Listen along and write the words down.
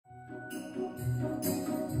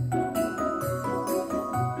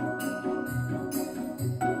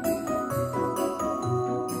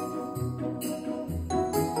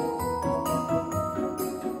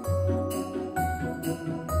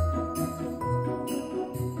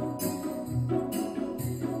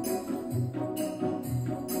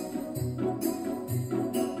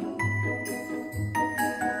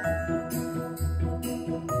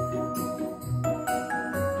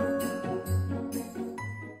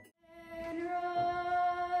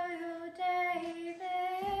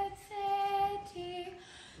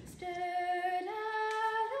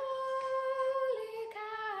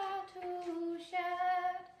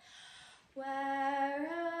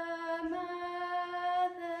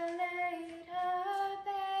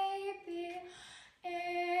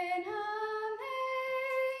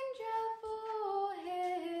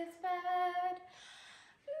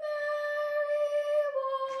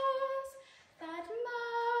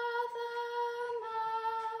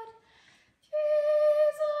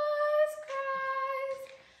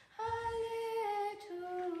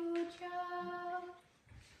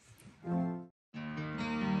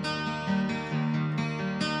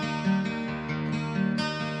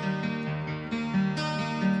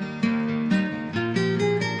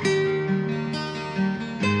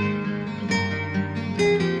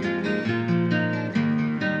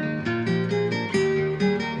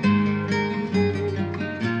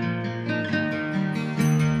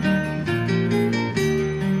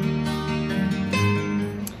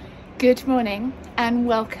Good morning and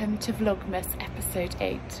welcome to Vlogmas episode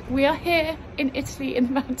 8. We are here in Italy in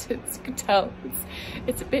the mountains. You can tell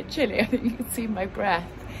it's a bit chilly. I think you can see my breath.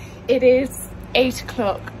 It is 8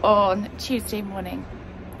 o'clock on Tuesday morning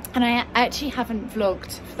and I actually haven't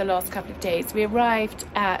vlogged for the last couple of days. We arrived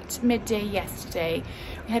at midday yesterday.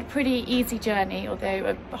 We had a pretty easy journey,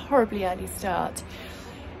 although a horribly early start.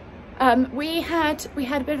 We had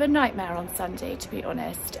a bit of a nightmare on Sunday, to be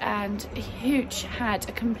honest, and Hooch had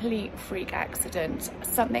a complete freak accident.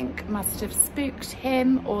 Something must have spooked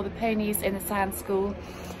him or the ponies in the sand school.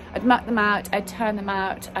 I'd mucked them out, I'd turned them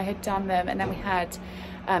out, I had done them, and then we had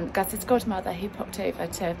Gus's godmother who popped over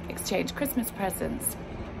to exchange Christmas presents.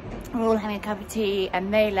 We were all having a cup of tea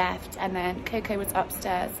and they left, and then Coco was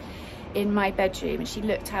upstairs in my bedroom and she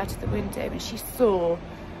looked out of the window and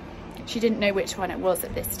she didn't know which one it was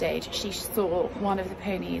at this stage. She saw one of the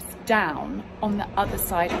ponies down on the other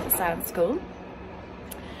side of the sand school.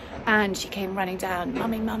 And she came running down,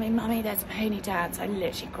 "Mummy, mummy, mummy, there's a pony down." So I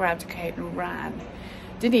literally grabbed a coat and ran.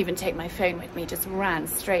 Didn't even take my phone with me, just ran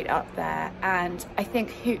straight up there. And I think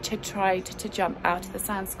Hooch had tried to jump out of the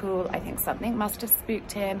sand school. I think something must have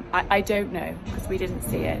spooked him. I don't know, because we didn't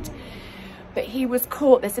see it. But he was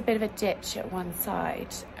caught, there's a bit of a ditch at one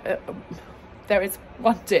side. There is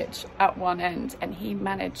one ditch at one end and he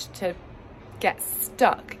managed to get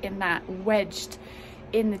stuck in that, wedged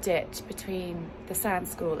in the ditch between the sand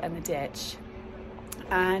school and the ditch,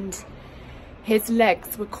 and his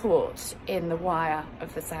legs were caught in the wire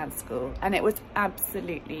of the sand school and it was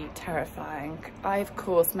absolutely terrifying. Of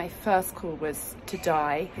course, my first call was to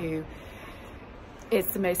Di, who is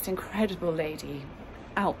the most incredible lady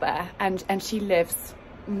out there, and she lives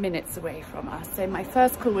minutes away from us. So my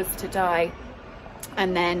first call was to Di,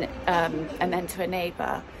 and then to a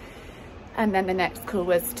neighbour, and then the next call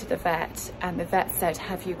was to the vet, and the vet said,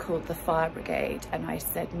 "Have you called the fire brigade?" And I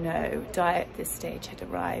said no. Di at this stage had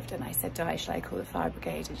arrived and I said, "Di, shall I call the fire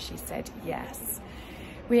brigade?" And she said yes.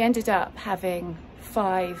 We ended up having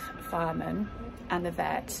 5 firemen and the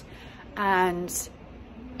vet, and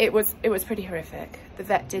it was pretty horrific. The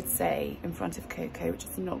vet did say in front of Coco, which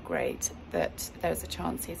is not great, that there's a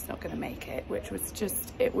chance he's not going to make it, which was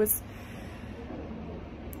just, it was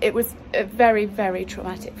a very, very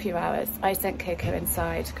traumatic few hours. I sent Coco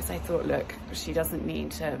inside because I thought, look, she doesn't need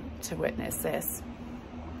to witness this.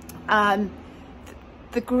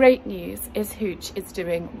 The great news is Hooch is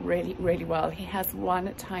doing really, really well. He has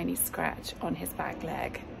one tiny scratch on his back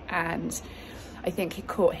leg, and I think he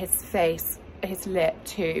caught his face, his lip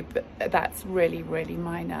too, but that's really, really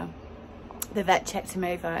minor. The vet checked him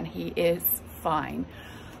over and he is fine.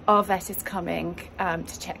 Our vet is coming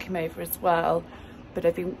to check him over as well. But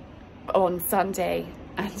I've been on Sunday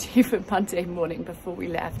and even Monday morning before we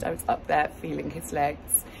left, I was up there feeling his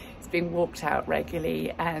legs. He's being walked out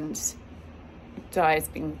regularly and Di's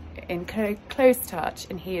been in close touch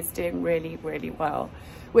and he is doing really, really well,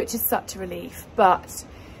 which is such a relief. But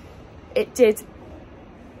it did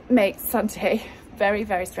make Sunday very,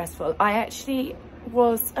 very stressful. I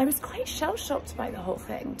was quite shell-shocked by the whole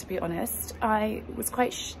thing, to be honest. I was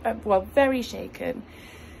quite, very shaken.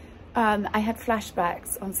 I had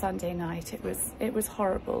flashbacks on Sunday night. It was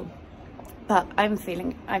horrible. but I'm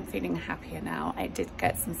feeling happier now. I did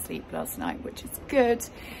get some sleep last night, which is good.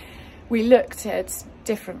 We looked at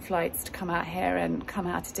different flights to come out here and come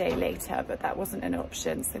out a day later, but that wasn't an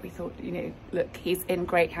option. So we thought, you know, look, he's in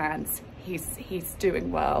great hands. He's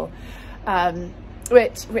doing well,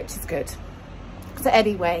 which is good. So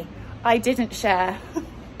anyway, I didn't share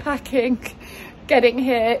packing, getting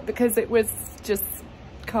here, because it was just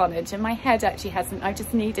carnage, and my head actually hasn't. I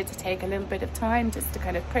just needed to take a little bit of time just to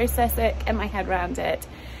kind of process it, get my head around it,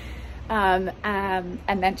 and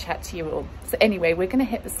then chat to you all. So anyway, we're going to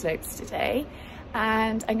hit the slopes today,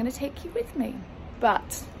 and I'm going to take you with me.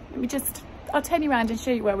 But I'll turn you around and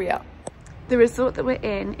show you where we are. The resort that we're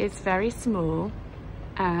in is very small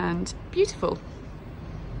and beautiful.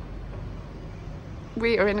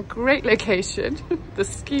 We are in a great location. The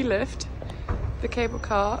ski lift, the cable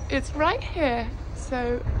car, it's right here.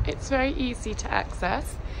 So it's very easy to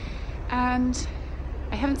access. And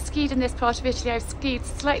I haven't skied in this part of Italy. I've skied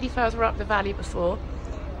slightly further up the valley before,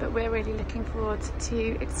 but we're really looking forward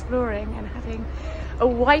to exploring and having a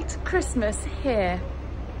white Christmas here.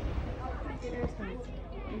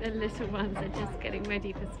 The little ones are just getting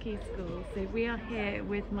ready for ski school. So we are here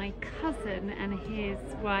with my cousin and his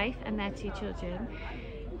wife and their 2 children,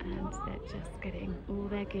 and they're just getting all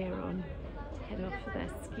their gear on to head off for their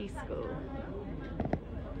ski school.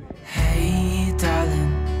 Hey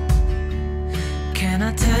darling, can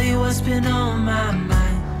I tell you what's been on my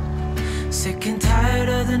mind? Sick and tired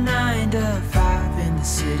of the 9 to 5 in the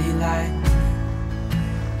city life.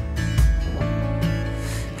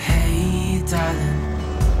 Hey darling,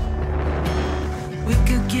 we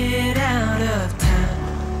could get out of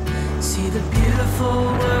town, see the beautiful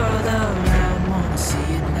world around, wanna see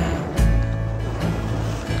it now.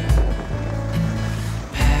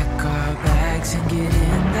 Pack our bags and get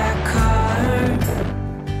in that car,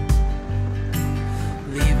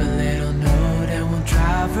 leave a little note and we'll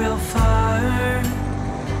drive real far.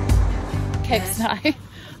 Kegs and I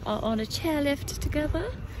are on a chairlift together.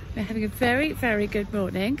 We're having a very, very good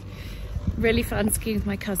morning. Really fun skiing with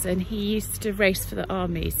my cousin. He used to race for the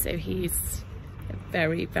army, so he's a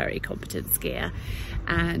very, very competent skier,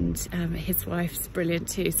 and his wife's brilliant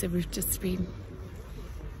too. So we've just been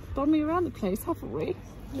bombing around the place, haven't we?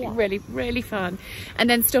 Yeah. Really, really fun. And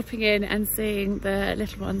then stopping in and seeing the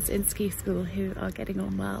little ones in ski school who are getting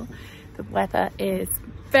on well. The weather is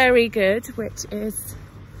very good, which is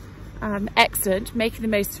excellent, making the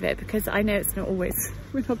most of it, because I know it's not always,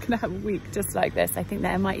 we're not going to have a week just like this. I think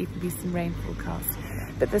there might even be some rain forecast,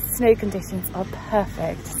 but the snow conditions are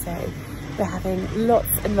perfect, so we're having lots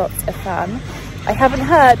and lots of fun. I haven't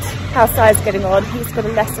heard how Sai's getting on. He's got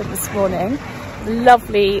a lesson this morning.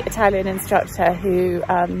 Lovely Italian instructor who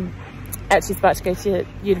actually is about to go to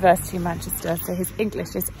university in Manchester, so his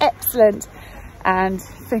English is excellent, and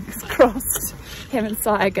fingers crossed him and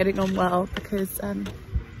Sai are getting on well, because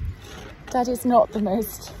Daddy's not the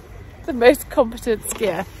most competent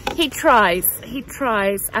skier. He tries,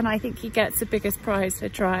 and I think he gets the biggest prize for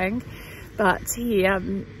trying, but he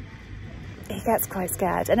gets quite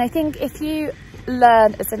scared. And I think if you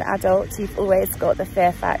learn as an adult, you've always got the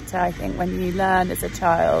fear factor. I think when you learn as a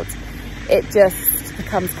child, it just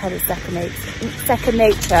becomes kind of second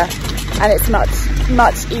nature, and it's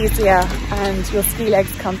much easier, and your ski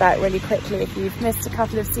legs come back really quickly if you've missed a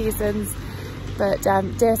couple of seasons. But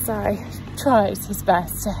dear Sai tries his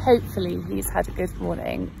best, so hopefully he's had a good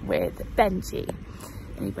morning with Benji.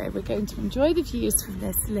 Anyway, we're going to enjoy the views from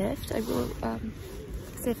this lift. I will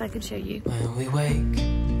see if I can show you. When we wake,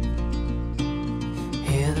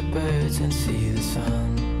 hear the birds and see the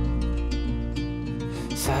sun.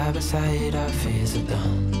 Side by side our fears are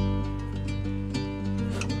done.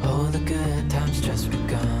 Oh, the good times just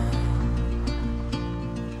begun.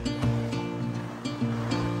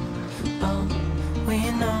 We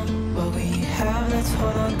know what we have, let's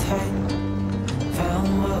hold on tight.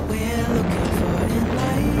 Found what we're looking for in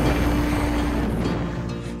life.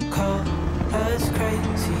 Call us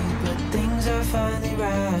crazy, but things are finally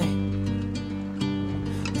right.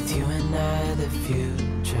 With you and I, the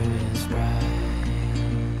future is bright.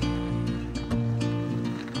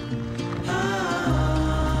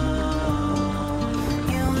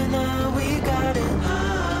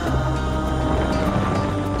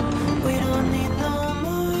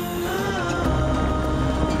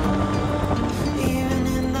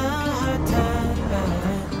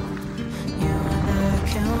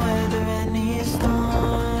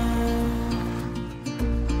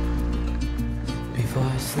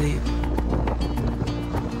 Sleep,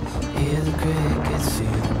 hear the crickets, see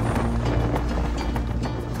the moon,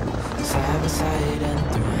 side by side and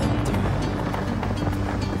through,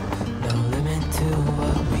 no limit to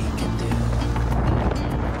what we can do.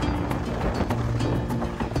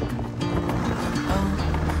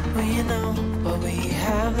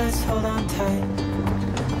 hold on tight.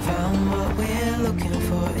 Found what we're looking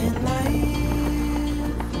for in life.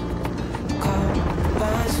 Call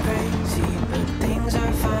us crazy, but things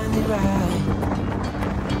are finally right.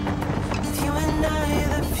 With you and I,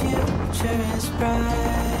 the future is bright.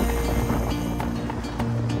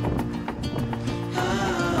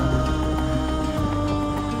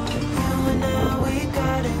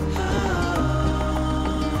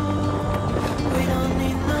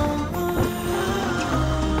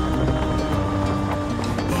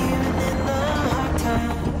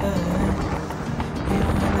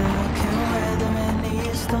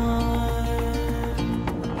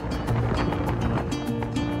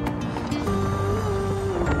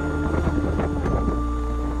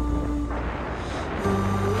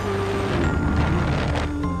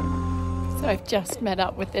 I've just met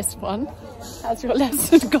up with this one. How's your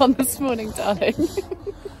lesson gone this morning, darling?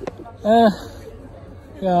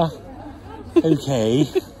 Yeah, okay.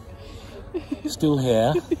 Still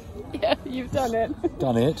here. Yeah, you've done it.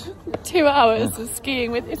 Done it. 2 hours of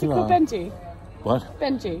skiing with, is it called Benji? What?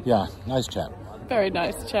 Benji. Yeah, nice chap. Very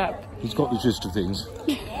nice chap. He's got the gist of things.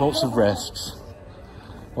 Lots of rests,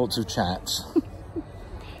 lots of chats.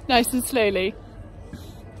 Nice and slowly.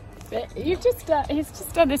 But you've just he's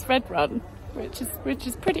just done this red run, which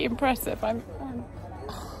is pretty impressive. I'm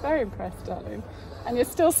very impressed, darling. And you're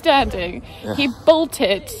still standing. Yeah. He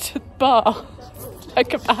bolted to the bar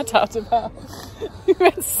like a bat out of hell. He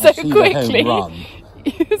went so quickly.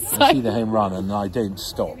 I see the home run and I don't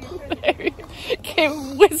stop.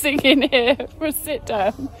 Came whizzing in here for a sit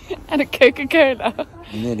down and a Coca-Cola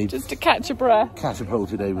just to catch a breath.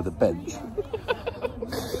 Catapulted over the bench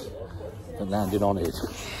and landed on it.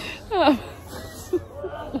 Oh.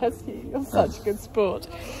 Bless you, you're such a good sport.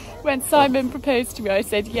 When Simon proposed to me, I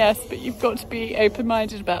said yes, but you've got to be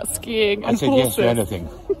open-minded about skiing and horses. I said yes to anything.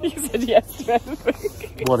 You said yes to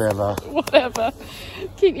anything. Whatever. Whatever.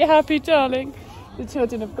 Keep you happy, darling. The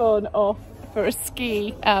children have gone off for a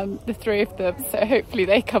ski, the three of them, so hopefully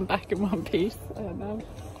they come back in one piece. And,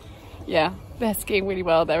 yeah, they're skiing really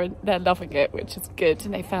well. They're loving it, which is good.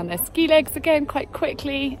 And they found their ski legs again quite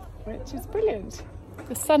quickly, which is brilliant.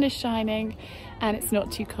 The sun is shining and it's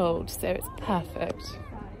not too cold, so it's perfect.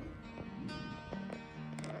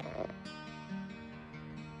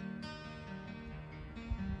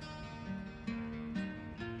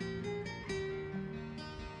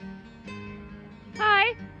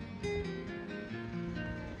 Hi!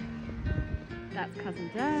 That's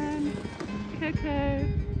Cousin Dan, Coco,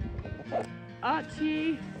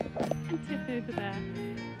 Archie and Tiff over there.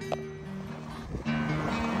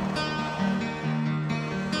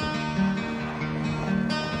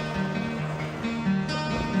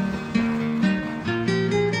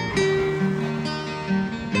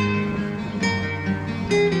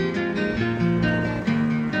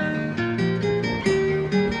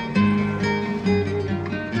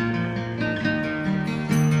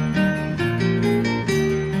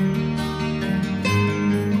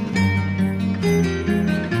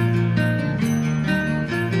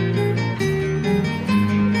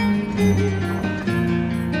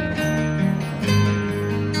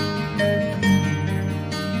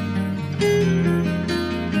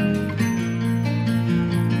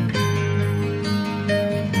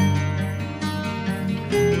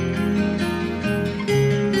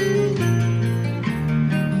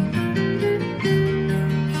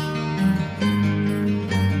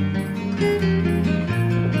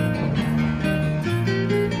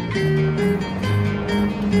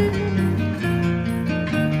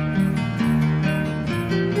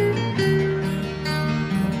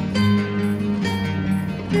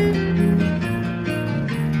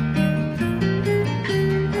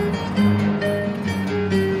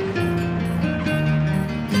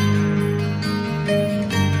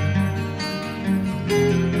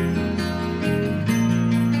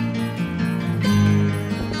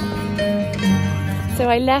 So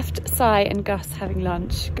I left Si and Gus having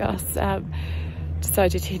lunch. Gus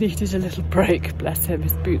decided he needed a little break, bless him.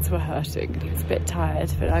 His boots were hurting. He was a bit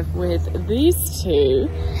tired, but I'm with these two.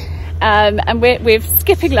 And we're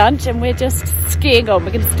skipping lunch and we're just skiing on.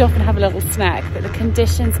 We're going to stop and have a little snack, but the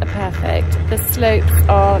conditions are perfect. The slopes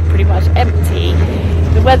are pretty much empty.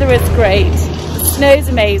 The weather is great. The snow's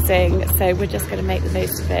amazing. So we're just going to make the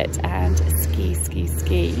most of it and ski, ski,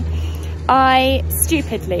 ski. I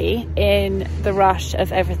stupidly, in the rush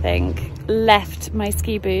of everything, left my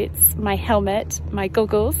ski boots, my helmet, my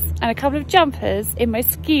goggles and a couple of jumpers in my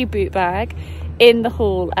ski boot bag in the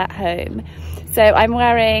hall at home. So I'm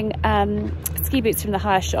wearing ski boots from the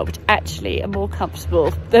hire shop, which actually are more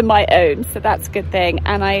comfortable than my own, so that's a good thing.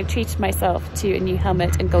 And I treated myself to a new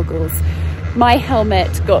helmet and goggles My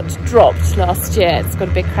helmet got dropped last year. It's got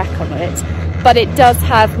a big crack on it, but it does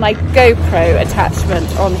have my GoPro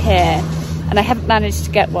attachment on here, and I haven't managed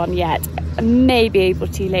to get one yet. I may be able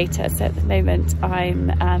to later. So at the moment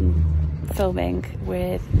I'm filming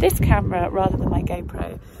with this camera rather than my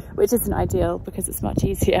GoPro, which isn't ideal because it's much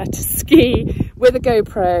easier to ski with a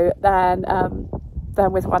GoPro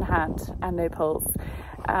than with one hand and no pulse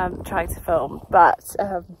trying to film, but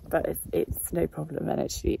it's no problem, and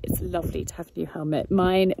actually it's lovely to have a new helmet.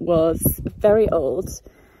 Mine was very old,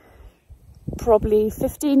 probably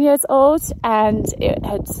 15 years old, and it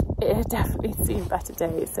had definitely seen better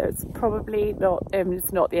days, so it's probably not,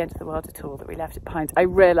 it's not the end of the world at all that we left it behind. I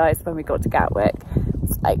realised when we got to Gatwick,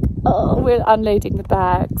 it's like, oh, we're unloading the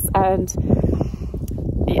bags, and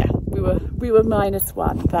yeah, we were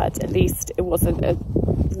 -1, but at least it wasn't a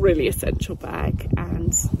really essential bag,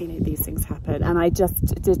 and you know, these things happen, and I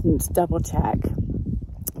just didn't double check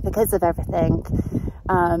because of everything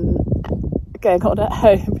going on at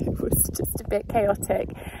home. It was just a bit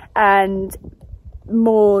chaotic, and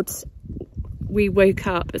Maud, we woke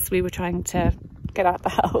up as we were trying to get out the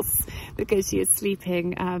house because she was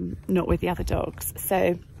sleeping not with the other dogs,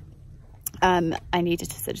 so I needed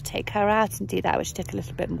to sort of take her out and do that, which took a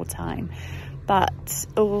little bit more time, but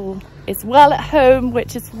all is well at home,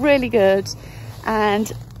 which is really good,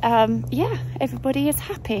 and yeah, everybody is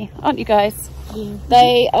happy, aren't you guys? Yeah.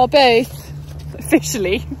 They are both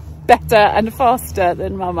officially better and faster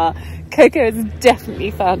than Mama. Coco has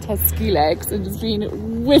definitely found her ski legs and has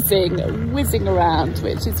been whizzing around,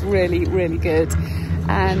 which is really, really good.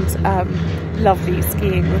 And lovely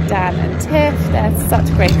skiing with Dan and Tiff. They're such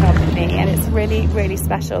great company, and it's really, really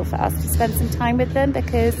special for us to spend some time with them,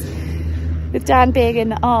 because with Dan being in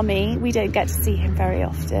the army, we don't get to see him very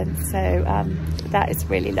often, so that is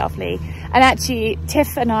really lovely. And actually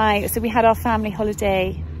Tiff and I, so we had our family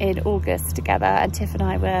holiday in August together, and Tiff and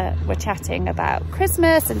I were chatting about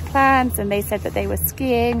Christmas and plans, and they said that they were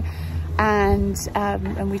skiing, and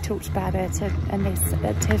we talked about it, and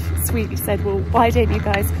Tiff sweetly said, well, why don't you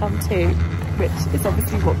guys come too, which is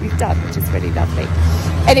obviously what we've done, which is really lovely.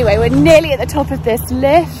 Anyway, we're nearly at the top of this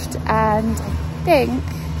lift, and I think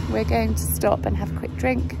we're going to stop and have a quick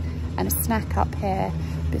drink and a snack up here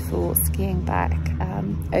before skiing back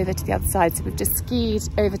over to the other side. So we've just skied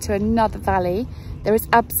over to another valley. There is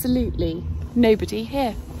absolutely nobody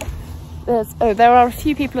here. There are a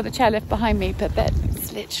few people on the chairlift behind me, but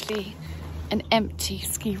it's literally an empty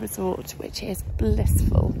ski resort, which is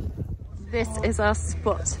blissful. This is our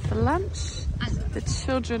spot for lunch. The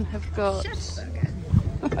children have got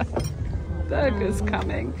burgers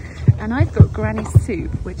coming, and I've got granny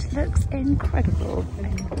soup, which looks incredible.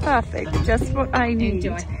 Perfect, just what I need.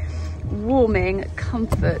 Enjoy. Warming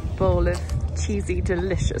comfort bowl of cheesy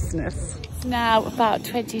deliciousness. It's now about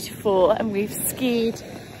 20 to 4, and we've skied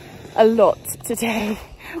a lot today.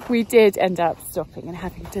 We did end up stopping and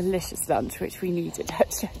having delicious lunch, which we needed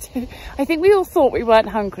actually. I think we all thought we weren't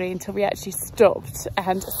hungry until we actually stopped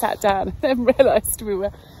and sat down, and then realised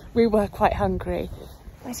we were quite hungry.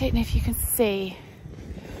 I don't know if you can see,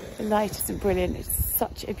 the light isn't brilliant. It's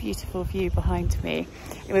such a beautiful view behind me.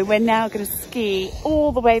 Anyway, we're now going to ski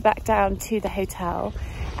all the way back down to the hotel,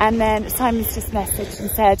 and then Simon's just messaged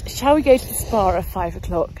and said, shall we go to the spa at 5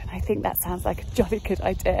 o'clock? And I think that sounds like a jolly good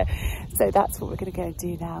idea, so that's what we're going to go and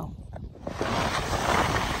do now.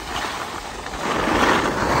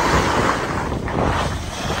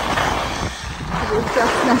 We've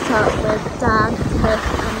just met up with Dan, Tiff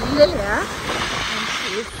and Lilia.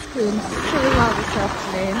 She's skiing so well this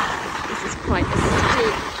afternoon. This is quite a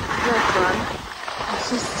steep road run, and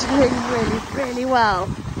she's doing really, really well.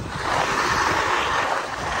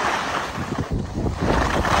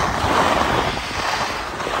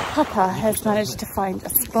 Papa has managed to find a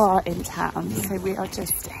spa in town, so we are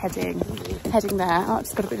just heading there. Oh,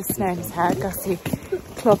 it's got a bit of snow in his hair. Gussie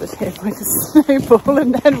clobbered him with a snowball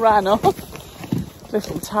and then ran off.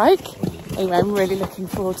 Little tyke. Anyway, I'm really looking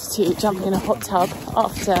forward to jumping in a hot tub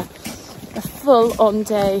after a full-on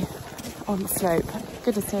day on the slope.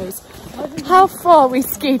 Goodness knows how far we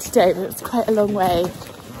skied today, but it's quite a long way.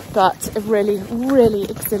 But a really, really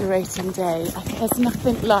exhilarating day. I think there's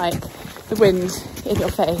nothing like the wind in your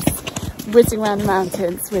face, whizzing around the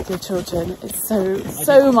mountains with your children. It's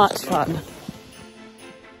so much fun.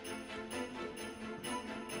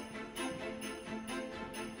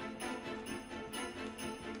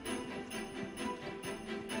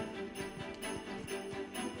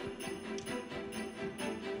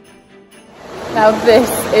 Now this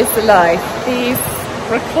is the life. These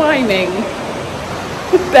reclining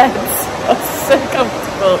beds are so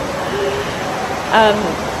comfortable.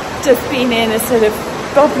 Just been in a sort of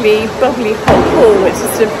bubbly hot pool, which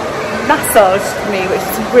is sort of massaged me, which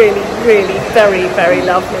is really, really very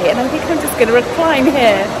lovely. And I think I'm just going to recline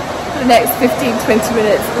here for the next 15-20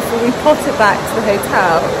 minutes before we potter back to the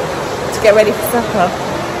hotel to get ready for supper.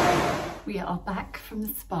 We are back from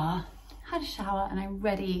the spa, had a shower, and I'm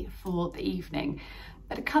ready for the evening.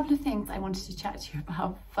 But a couple of things I wanted to chat to you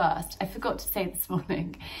about first. I forgot to say this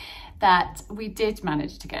morning that we did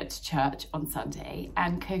manage to get to church on Sunday,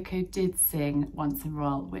 and Coco did sing Once and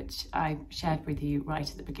Roll, which I shared with you right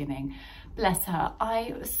at the beginning. Bless her.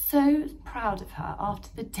 I was so proud of her after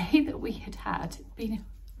the day that we had had. It'd been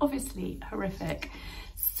obviously horrific,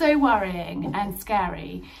 so worrying and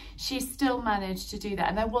scary. She still managed to do that,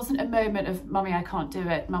 and there wasn't a moment of, Mummy, I can't do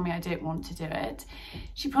it, Mummy, I don't want to do it.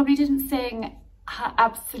 She probably didn't sing her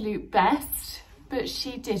absolute best, but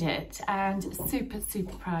she did it, and super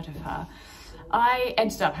proud of her. I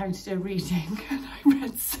ended up having to do a reading and I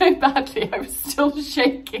read so badly, I was still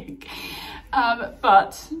shaking.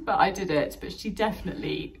 But I did it, but she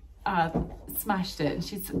definitely smashed it. And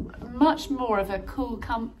she's much more of a cool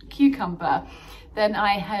cucumber than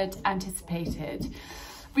I had anticipated.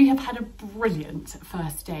 We have had a brilliant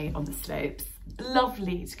first day on the slopes.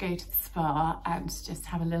 Lovely to go to the spa and just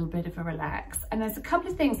have a little bit of a relax. And there's a couple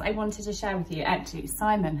of things I wanted to share with you. Actually,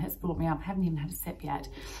 Simon has brought me up. I haven't even had a sip yet.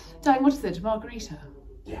 Diane, what is it? A margarita?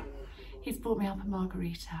 Yeah. He's brought me up a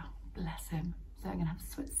margarita. Bless him. So I'm going to have a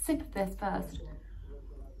sip of this first.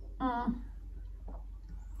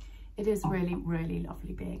 It is really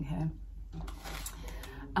lovely being here.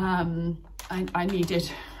 I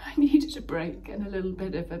needed a break and a little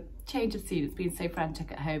bit of a change of scene. It's been so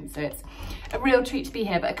frantic at home, so it's a real treat to be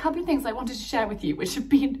here. But a couple of things I wanted to share with you, which have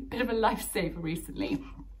been a bit of a lifesaver recently.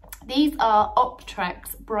 These are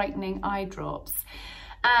Optrex brightening eye drops,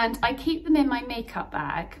 and I keep them in my makeup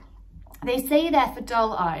bag. They say they're for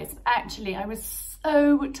dull eyes, but actually I was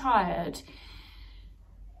so tired.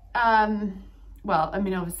 Well, I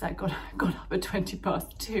mean, obviously I got up at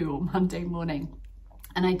 2:20 on Monday morning,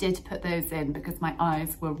 and I did put those in because my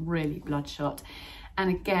eyes were really bloodshot. And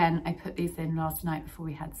again, I put these in last night before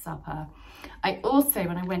we had supper. I also,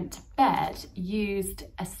 when I went to bed, used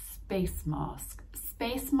a space mask.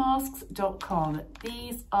 Spacemasks.com.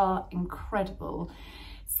 These are incredible.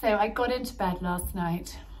 So I got into bed last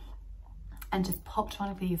night and just popped one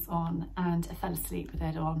of these on, and I fell asleep with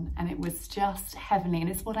it on, and it was just heavenly, and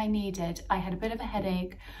it's what I needed. I had a bit of a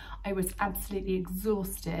headache. I was absolutely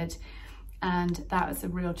exhausted, and that was a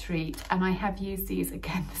real treat. And I have used these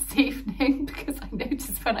again this evening because I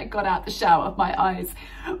noticed when I got out the shower, my eyes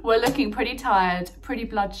were looking pretty tired, pretty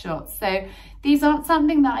bloodshot. So these aren't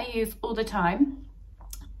something that I use all the time,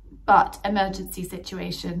 but emergency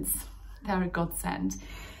situations, they're a godsend.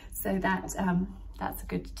 So that's a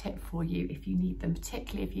good tip for you if you need them,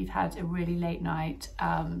 particularly if you've had a really late night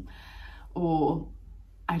or,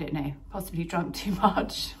 I don't know, possibly drunk too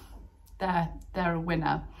much. They're a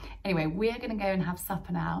winner. Anyway, we're going to go and have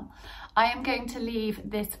supper now. I am going to leave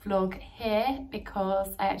this vlog here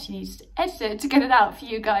because I actually need to edit it to get it out for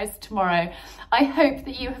you guys tomorrow. I hope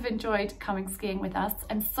that you have enjoyed coming skiing with us.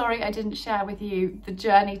 I'm sorry I didn't share with you the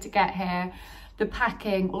journey to get here, the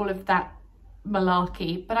packing, all of that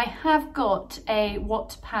malarkey, but I have got a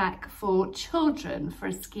what to pack for children for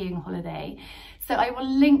a skiing holiday. So I will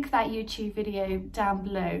link that YouTube video down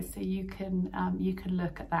below so you can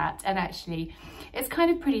look at that. And actually, it's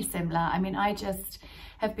kind of pretty similar. I mean, I just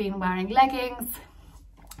have been wearing leggings,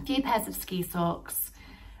 a few pairs of ski socks,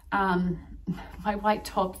 my white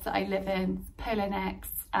tops that I live in, polo necks,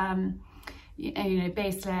 you know,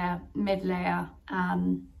 base layer, mid layer,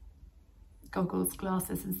 goggles,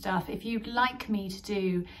 glasses and stuff. If you'd like me to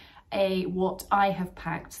do a what I have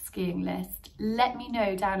packed skiing list, let me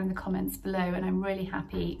know down in the comments below, and I'm really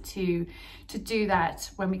happy to do that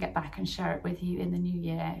when we get back and share it with you in the new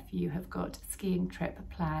year if you have got a skiing trip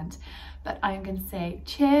planned. But I'm going to say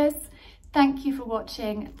cheers, thank you for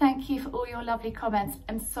watching, thank you for all your lovely comments.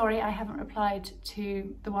 I'm sorry I haven't replied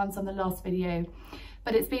to the ones on the last video,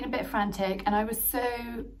 but it's been a bit frantic, and I was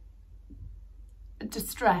so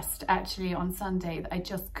distressed actually on Sunday that I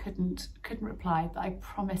just couldn't reply, but I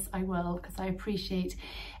promise I will, because I appreciate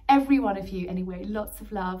every one of you. Anyway, lots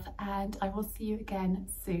of love, and I will see you again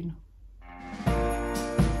soon.